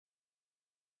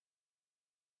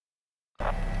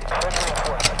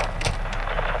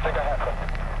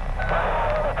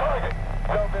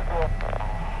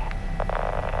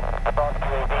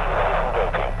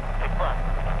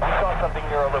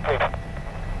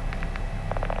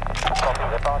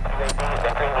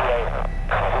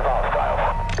She's hostile.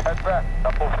 Head back.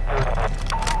 Double security.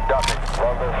 Copy.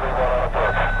 Longbow 3-1 on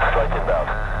approach. Strike inbound.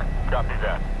 Copy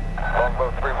that. Longbow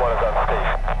 3-1 is on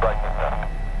station. Strike inbound.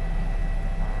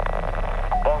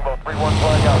 Longbow 3-1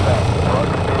 flying outbound.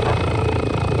 Roger.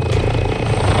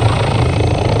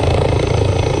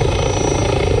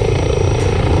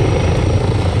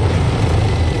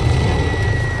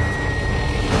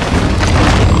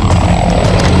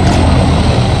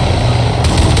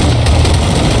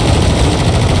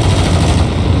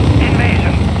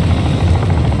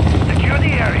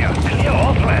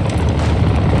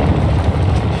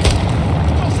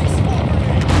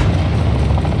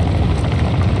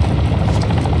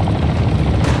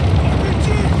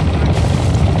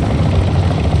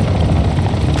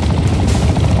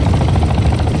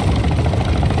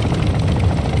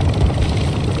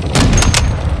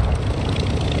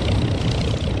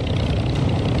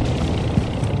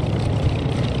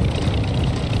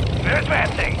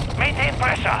 Maintain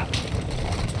pressure.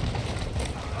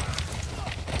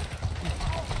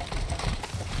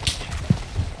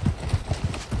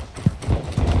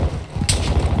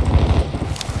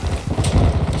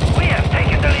 We have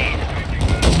taken the lead.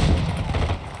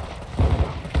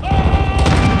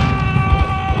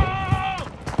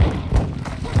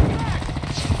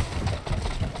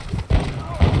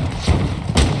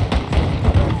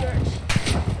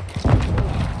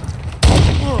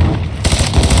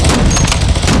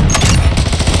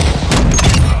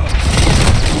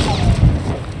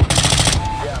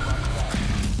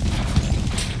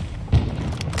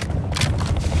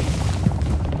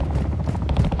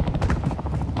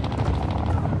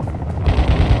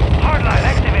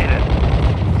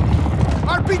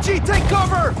 RPG, take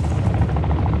cover!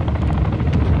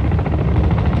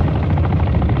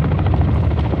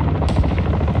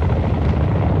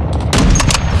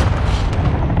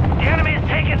 The enemy is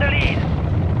taking the lead.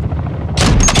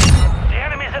 The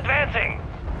enemy is advancing.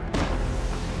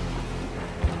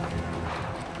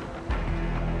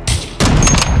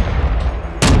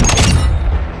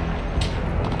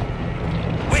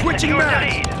 Switching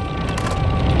back.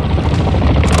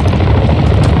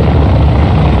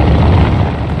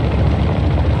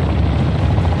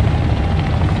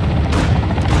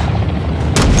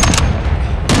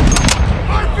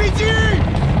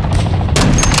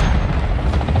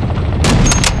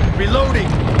 Reloading!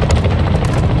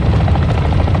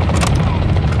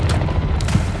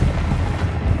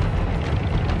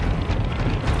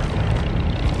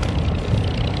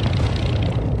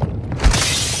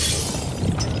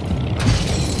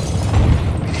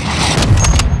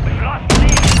 We've lost the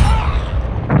lead.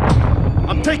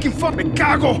 I'm taking fucking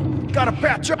cargo! Gotta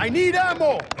patch up! I need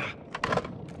ammo!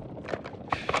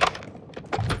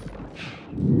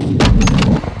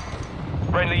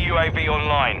 Friendly UAV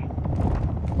online.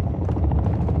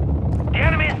 The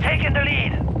enemy is taking the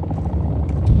lead.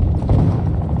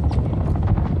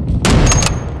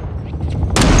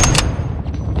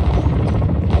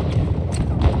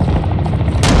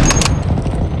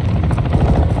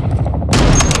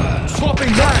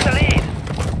 Swapping Lost the back! lead.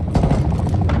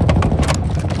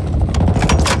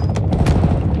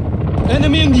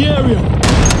 Enemy in the area!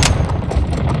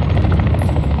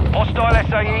 Hostile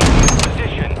SAE in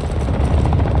position.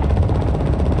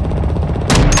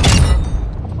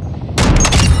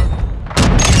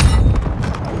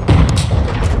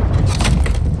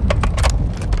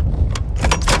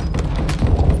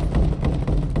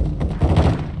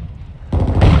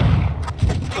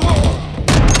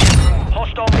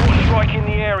 Hostile mortar strike in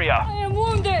the area. I am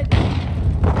wounded!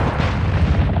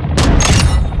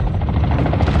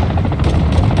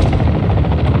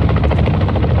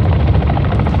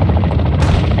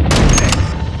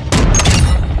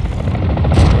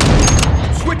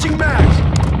 Switching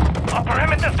mags! Our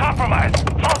perimeter's compromised.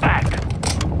 Fall back.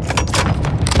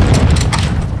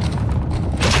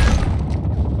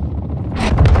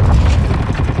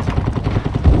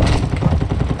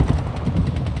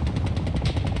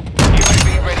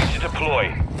 UAV ready to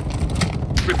deploy.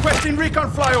 Requesting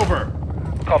recon flyover!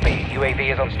 Copy.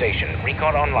 UAV is on station.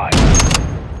 Recon online.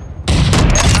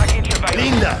 Care package available.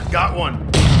 Linda, got one!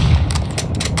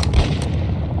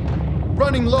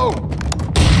 Running low!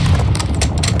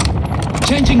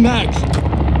 Changing mags.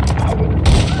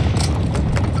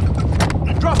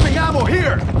 Dropping ammo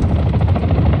here!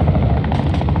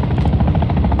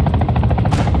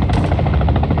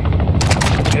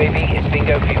 UAV is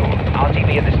bingo fuel.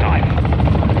 RTV at this time.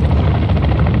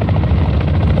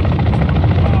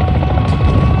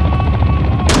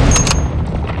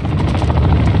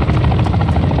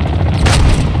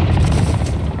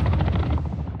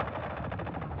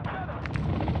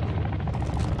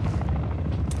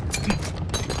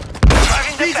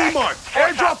 DZ mark.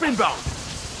 Airdrop inbound.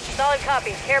 Solid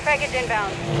copy. Care package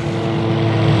inbound.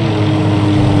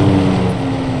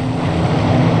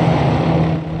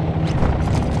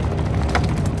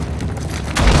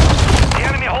 The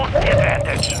enemy holds the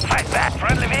advantage. Fight back.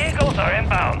 Friendly vehicles are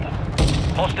inbound.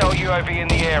 Hostile UAV in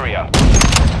the area.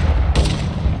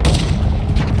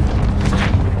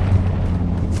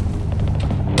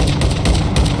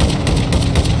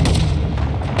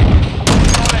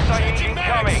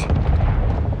 Incoming.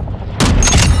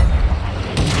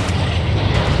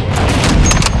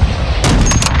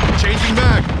 Changing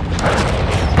mag.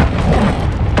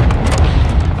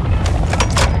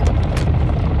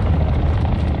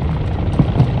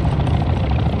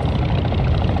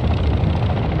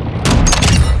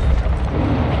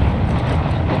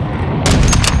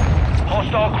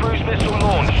 Hostile cruise missile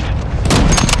launched.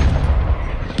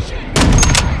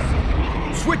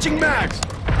 Switching mags.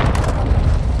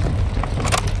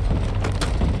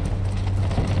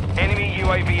 Enemy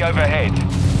UAV overhead.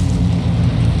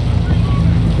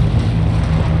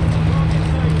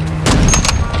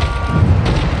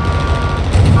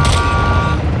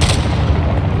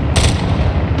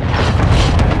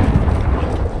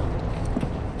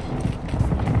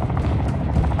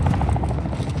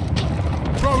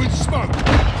 Throwing smoke.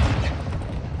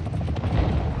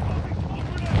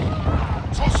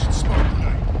 Tossing smoke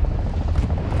grenade.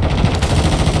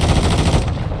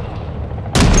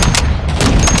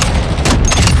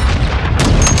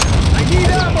 I need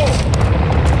ammo.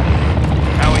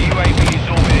 Our UAV is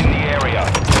orbiting the area.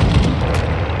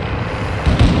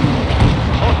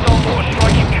 Hostile mortar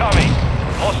strike incoming.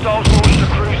 Hostiles launched a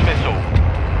cruise missile.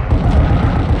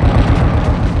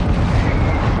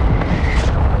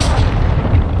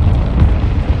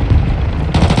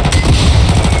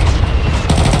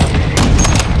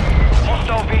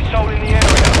 Hostile VTOL in the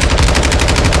area.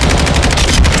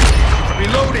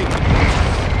 Reloading.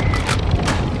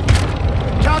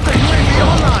 Counter UAV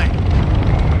online.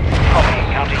 Copy.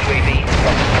 Counter UAV.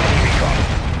 Recon.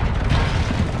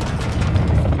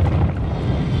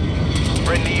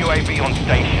 Friendly UAV on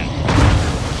station.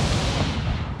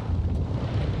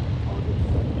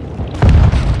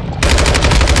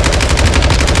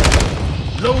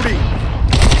 Loading.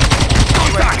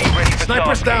 UAV ready for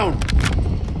Snipers tasking. down.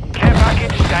 Care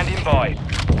package standing by.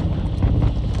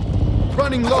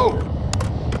 Running low.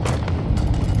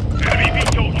 Enemy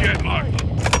VTOL jet marked.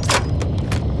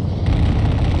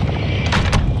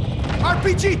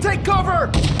 RPG, take cover.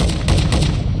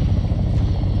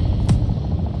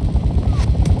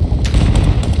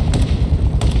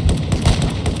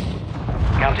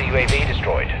 Counter UAV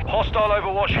destroyed. Hostile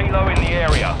Overwatch helo in the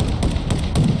area.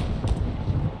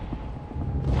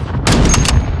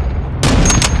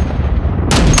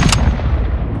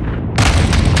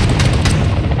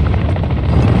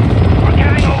 We're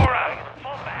getting overrun.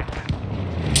 Fall back.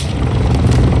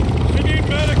 We need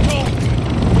medical.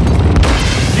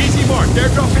 DZ mark.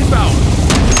 Airdrop inbound.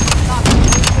 Copy.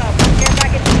 Let's go. Care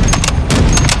package.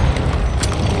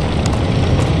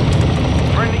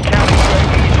 Friendly counter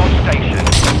UAV is on station.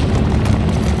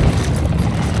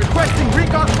 Requesting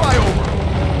recon flyover.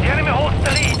 The enemy holds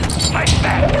the lead. Fight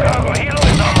back. Cargo helo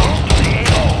is en route to the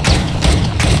AO.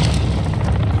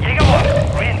 Gigawatt.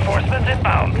 Reinforcements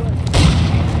inbound.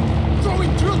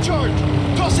 Throwing drill charge.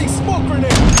 Tossing smoke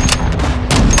grenade.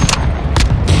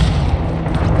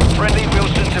 Friendly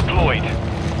Wilson deployed.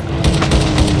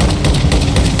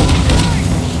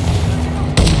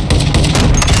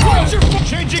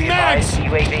 Changing Advised,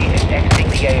 mags. UAV is exiting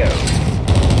the AO.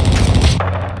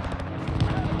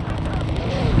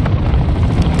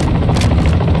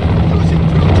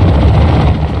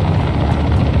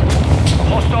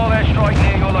 Hostile airstrike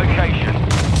near your location.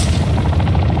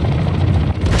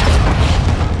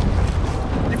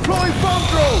 Deploying bomb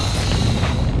drone.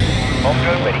 Bomb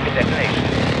drone ready for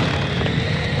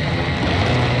detonation.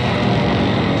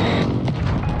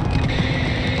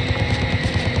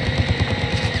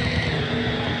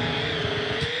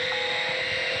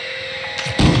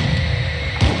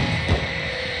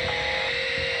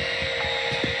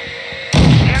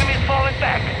 The enemy's falling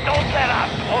back. Don't let up.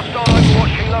 Hostile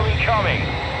Overwatch helo incoming.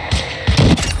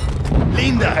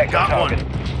 Linda, Effective got target.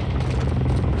 one.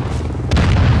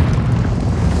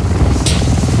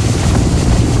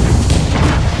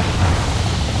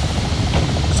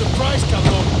 Surprise,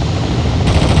 cabrón.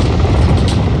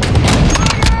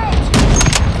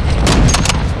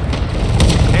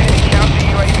 Enemy counter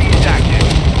UAV is active.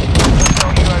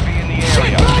 Hostile UAV in the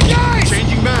area.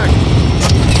 Changing mag.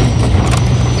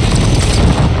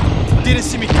 Didn't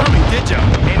see me coming, did ya?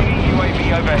 Enemy UAV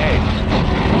overhead.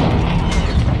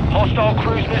 Hostile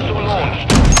cruise missile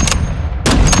launched.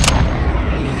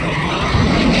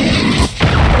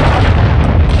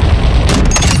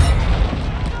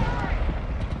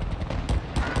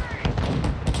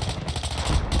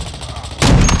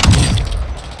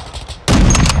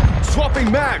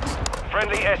 Swapping mags!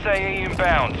 Friendly SAE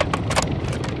inbound.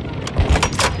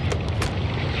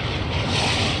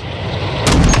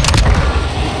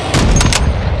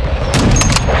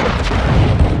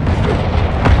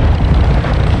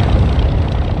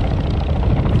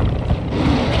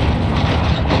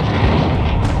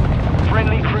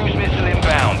 Friendly cruise missile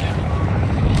inbound.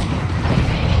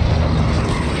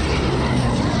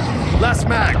 Last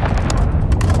mag!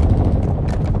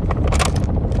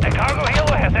 A cargo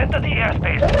helo has entered the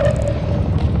airspace.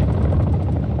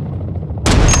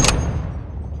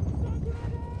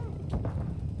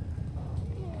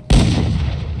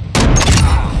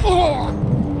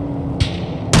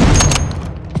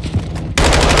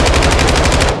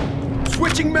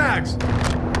 Switching mags!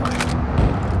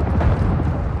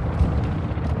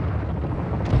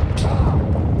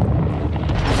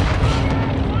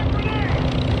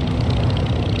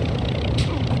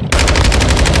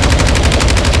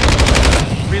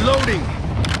 Reloading!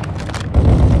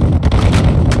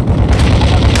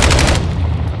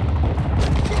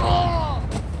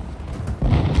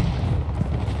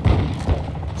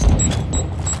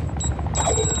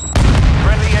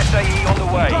 Friendly SAE on the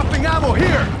way. Dropping ammo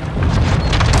here!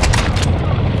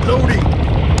 Loading!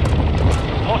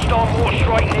 Hostile mortar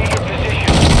strike near your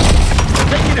position.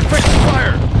 Taking effective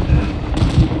fire!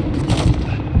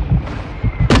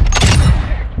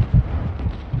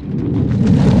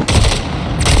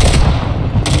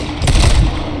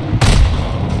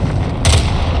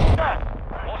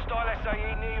 Hostile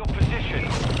SAE near your position.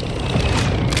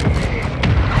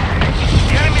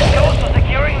 The enemy's forces are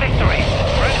securing victory.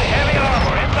 Friendly heavy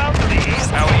armor inbound to the east.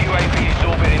 Our UAV is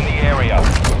orbiting the area.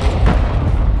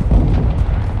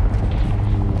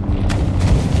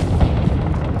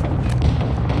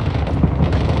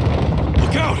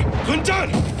 Look out! Clinton!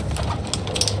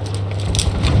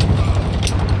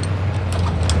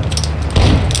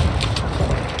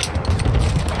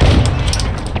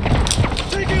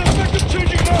 Taking effective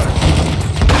changing marks!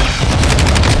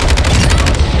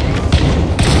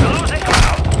 We're losing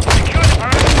ground. Secure the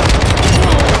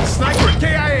perimeter. Sniper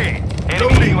KIA!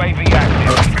 Enemy Loading! UAV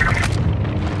active.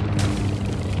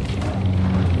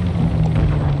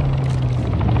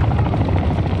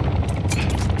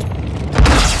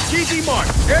 GG mark!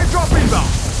 Airdrop inbound!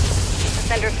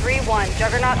 Sender 3-1,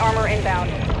 Juggernaut armor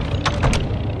inbound.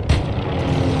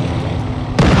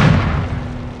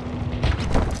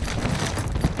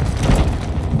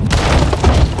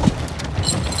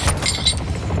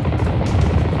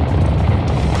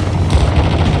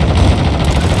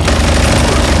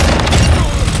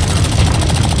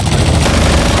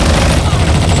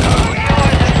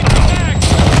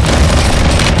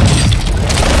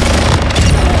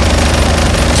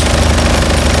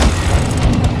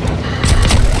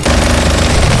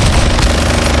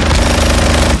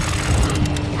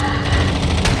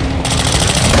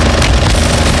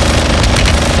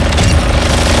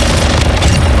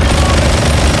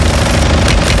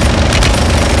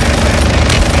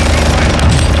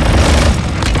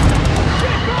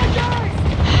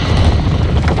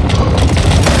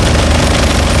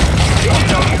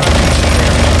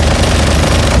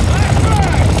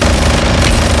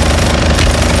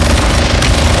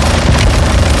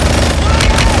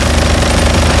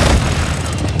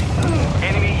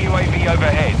 Enemy UAV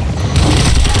overhead.